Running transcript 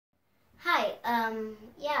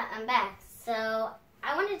Yeah, I'm back. So,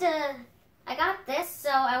 I got this, so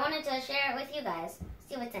I wanted to share it with you guys,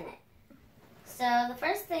 see what's in it. So, the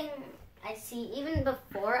first thing I see, even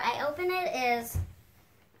before I open it, is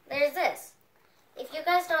there's this. If you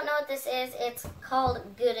guys don't know what this is, it's called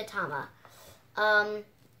Gudetama.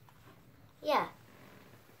 Yeah.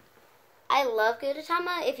 I love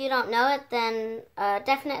Gudetama. If you don't know it, then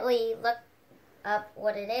definitely look up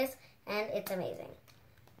what it is, and it's amazing.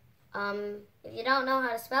 If you don't know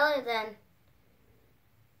how to spell it, then,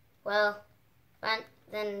 well,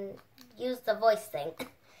 then use the voice thing.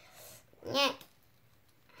 Yeah.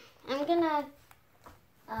 I'm gonna,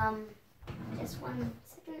 just 1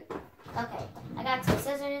 second. Okay, I got some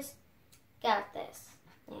scissors. Got this.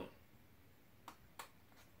 Yeah.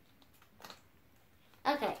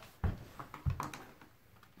 Okay.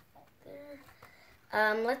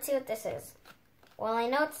 Let's see what this is. Well, I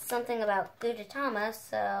know it's something about Gudetama,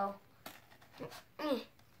 so...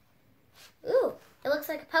 Ooh, it looks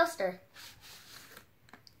like a poster.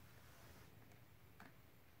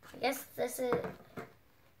 I guess this is...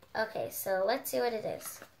 Okay, so let's see what it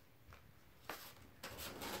is.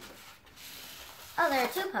 Oh, there are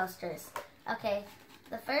 2 posters. Okay,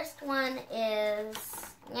 the first one is...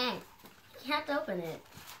 Yeah, you can't open it.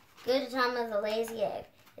 Gudetama the lazy egg.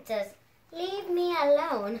 It says, "Leave me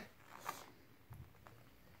alone."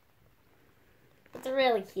 It's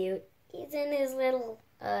really cute. He's in his little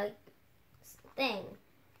thing.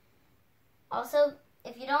 Also,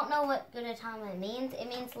 if you don't know what Gudetama means, it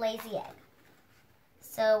means lazy egg.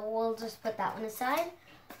 So we'll just put that one aside.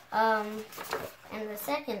 And the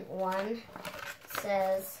second one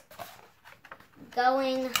says,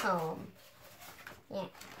 "Going home." Yeah,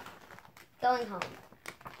 going home.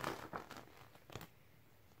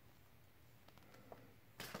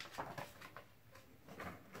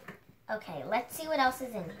 Okay, let's see what else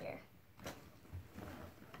is in here.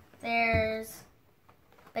 There's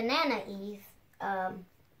Bananya.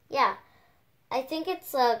 Yeah, I think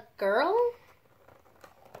it's a girl.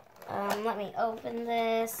 Let me open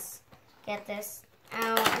this, get this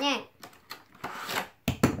out. Yeah.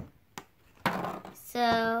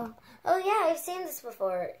 So, oh yeah, I've seen this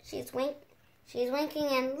before. She's winking,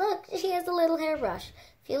 and look, she has a little hairbrush.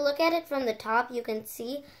 If you look at it from the top, you can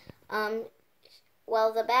see,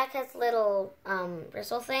 well, the back has little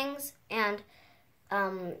bristle things, and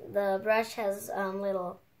the brush has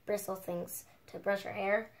little bristle things to brush her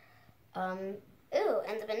hair. Ooh,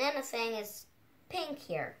 and the banana thing is pink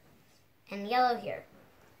here and yellow here.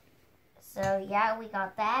 So yeah, we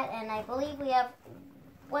got that, and I believe we have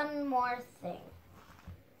one more thing.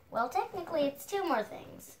 Well, technically it's 2 more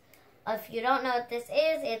things. If you don't know what this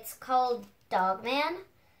is, it's called Dogman.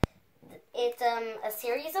 It's a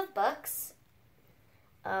series of books.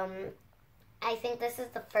 I think this is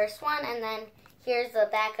the first one, and then here's the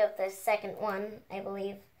back of the second one, I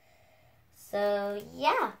believe. So,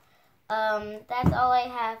 yeah. That's all I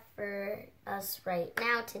have for us right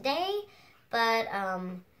now today. But,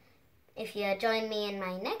 if you join me in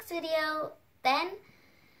my next video, then,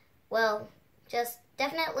 well, just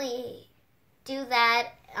definitely do that.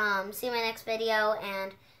 See my next video,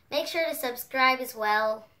 and make sure to subscribe as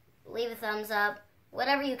well. Leave a thumbs up,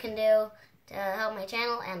 whatever you can do to help my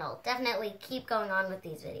channel, and I'll definitely keep going on with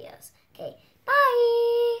these videos. Okay,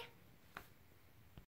 bye!